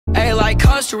like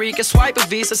Costa Rica, swipe a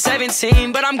Visa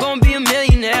 17, but I'm gonna be a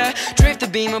millionaire. Drift a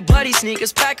beam of bloody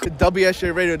sneakers, pack.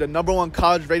 WSJU Radio, the #1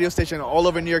 college radio station all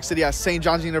over New York City at St.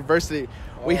 John's University.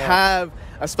 We have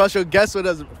a special guest with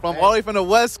us from all the way from the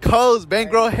West Coast,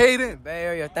 Bankrol Hayden. Bay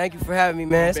Area, thank you for having me,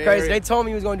 man. It's crazy. They told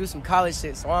me he was going to do some college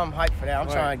shit, so I'm hyped for that. I'm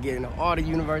trying to get into all the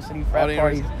university frat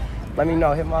parties. Let me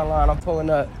know. Hit my line. I'm pulling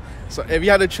up. So if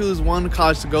you had to choose one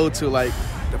college to go to, like,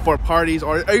 for parties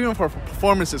or even for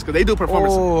performances, because they do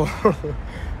performances. Oh,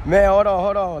 man,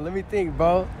 hold on. Let me think,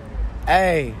 bro.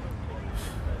 Hey.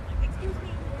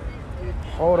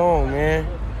 Hold on, man.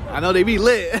 I know they be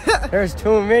lit. There's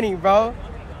too many, bro.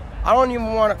 I don't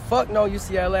even want to fuck no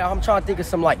UCLA. I'm trying to think of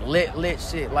some like lit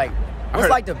shit. Like, what's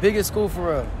like the biggest school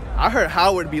for real? I heard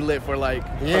Howard be lit for like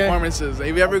performances.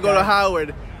 If you ever go to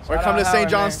Howard or come to St.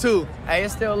 John's too. Hey,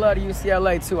 it's still love to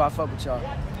UCLA too. I fuck with y'all.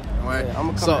 Right. Yeah, I'm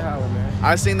gonna come to Howard, man.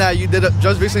 I seen that you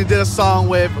just recently did a song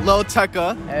with Lil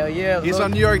Tecca. Hell yeah. He's a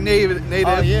New York native.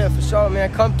 Oh yeah, for sure,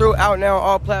 man. Come through, out now on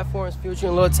all platforms,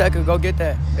 featuring Lil Tecca. Go get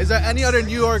that. Is there any other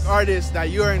New York artists that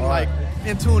you're in like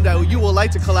in tune that you would like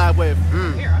to collab with?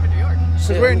 Here, I'm in New York.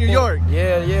 Shit, we're in New York.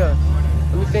 Yeah.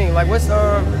 Let me think. Like, what's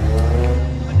Oh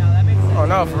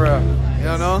no, for real. You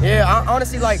don't know? Yeah, I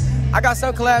honestly like. I got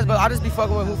some collabs, but I just be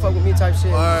fucking with who fuck with me type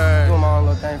shit. Doing my own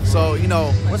little thing. So, you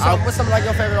know. What's some like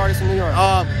your favorite artists in New York?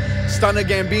 Stunna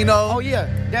Gambino. Oh, yeah,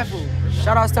 definitely.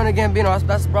 Shout out Stunna Gambino.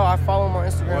 That's bro, I follow him on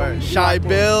Instagram. Shy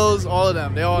Bills, all of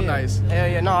them. They all nice. Hell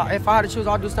yeah. No, if I had to choose,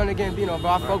 I'll do Stunna Gambino, bro.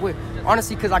 I fuck with,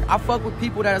 honestly, because like, I fuck with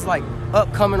people that is like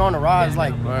upcoming on the rise.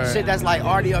 Like, shit that's like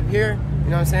already up here. You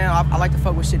know what I'm saying? I like to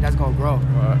fuck with shit that's gonna grow.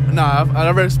 Nah, I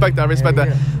respect that. I respect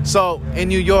that. So, in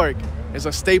New York, there's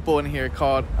a staple in here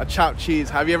called a chopped cheese.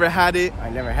 Have you ever had it? I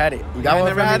never had it. You got one?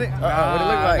 Never had it? What it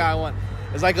look like? I got one.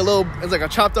 It's like a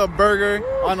chopped up burger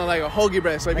on like a hogie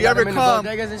bread. So if you ever come,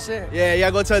 and shit? Yeah, you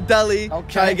gotta go to a deli.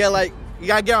 Try to get you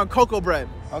gotta get on cocoa bread.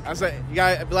 Okay. I say you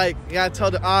gotta tell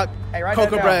the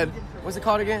cocoa bread. What's it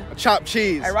called again? A chopped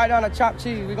cheese. Hey, write down a chopped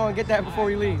cheese. We're gonna get that before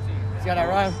we leave. You got that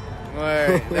rhyme?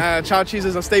 Right. Chopped cheese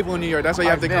is a staple in New York. That's why you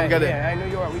have to come get it. Yeah, in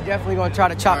New York, we definitely gonna try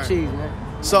to chop cheese, man.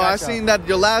 So I seen that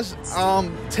your last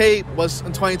tape was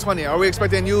in 2020. Are we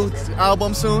expecting a new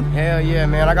album soon? Hell yeah,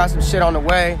 man. I got some shit on the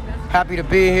way. Happy to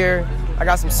be here. I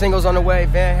got some singles on the way.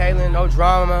 Van Halen, No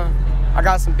Drama. I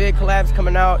got some big collabs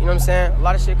coming out. You know what I'm saying? A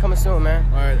lot of shit coming soon, man.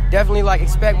 All right. Definitely like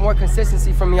expect more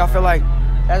consistency from me. I feel like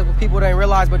that's what people didn't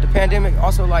realize, but the pandemic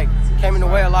also like came in the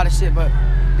way of a lot of shit. But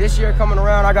this year coming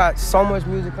around, I got so much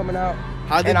music coming out.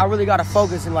 And I really got to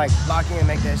focus and like lock in and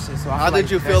make that shit. So how did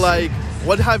you feel like,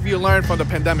 what have you learned from the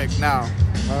pandemic now?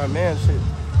 Man, shit.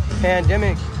 The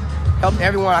pandemic helped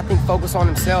everyone, I think, focus on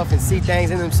themselves and see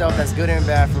things in themselves that's good and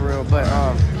bad for real. But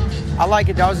I like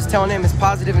it. I was just telling them it's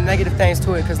positive and negative things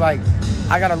to it because like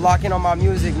I got to lock in on my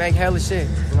music, make hella shit.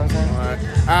 You know what I'm saying?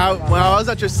 All right. When I was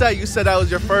at your set, you said that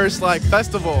was your first like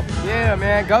festival. Yeah,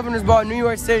 man. Governor's Ball, New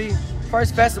York City.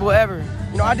 First festival ever.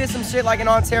 You know, I did some shit like in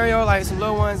Ontario, like some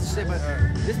little ones and shit, but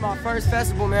this is my first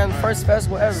festival, man. The first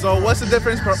festival ever. So what's the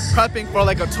difference for prepping for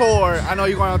like a tour? I know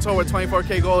you're going on tour with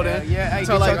 24K Golden. Yeah, hey,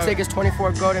 get your tickets,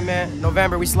 24 Golden, man.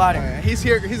 November, we sliding. He's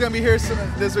here. He's gonna be here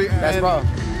this week. That's bro.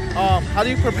 How do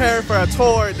you prepare for a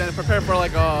tour than prepare for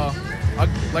like a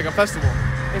festival?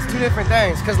 It's two different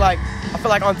things, cause like I feel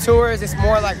like on tours it's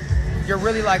more like you're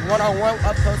really like one-on-one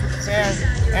up close with the fans,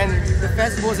 and the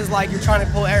festivals is like you're trying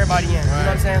to pull everybody in. You know what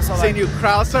I'm saying? So seeing you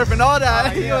crowd surfing, all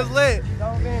that, he was lit.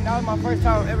 That was my first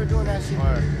time ever doing that shit.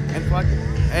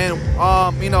 And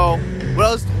you know,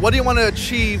 what do you want to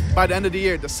achieve by the end of the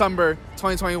year, December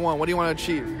 2021? What do you want to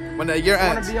achieve when the year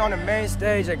ends? I want to be on the main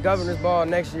stage at Governor's Ball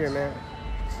next year, man.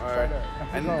 All right.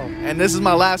 And this is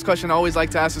my last question. I always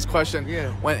like to ask this question. Yeah.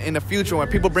 When in the future, when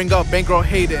people bring up Bankrol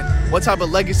Hayden, what type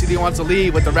of legacy do you want to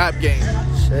leave with the rap game?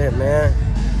 Shit, man.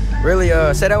 Really,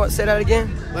 say that again?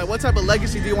 Like, what type of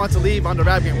legacy do you want to leave on the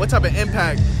rap game? What type of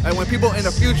impact? Like, when people in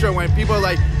the future, when people are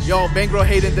like, yo, Bankrol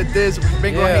Hayden did this,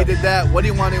 Bankrol Hayden did that, what do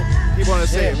you want people to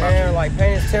say about man, you? Like,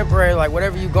 pain is temporary. Like,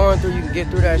 whatever you're going through, you can get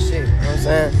through that shit. You know what I'm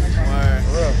saying? All right.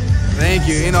 For real. Thank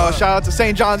you. You know, shout out to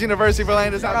St. John's University for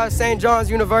laying this out. Shout out to St. John's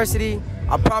University.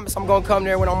 I promise I'm going to come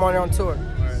there when I'm on tour. All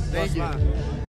right. Thank you.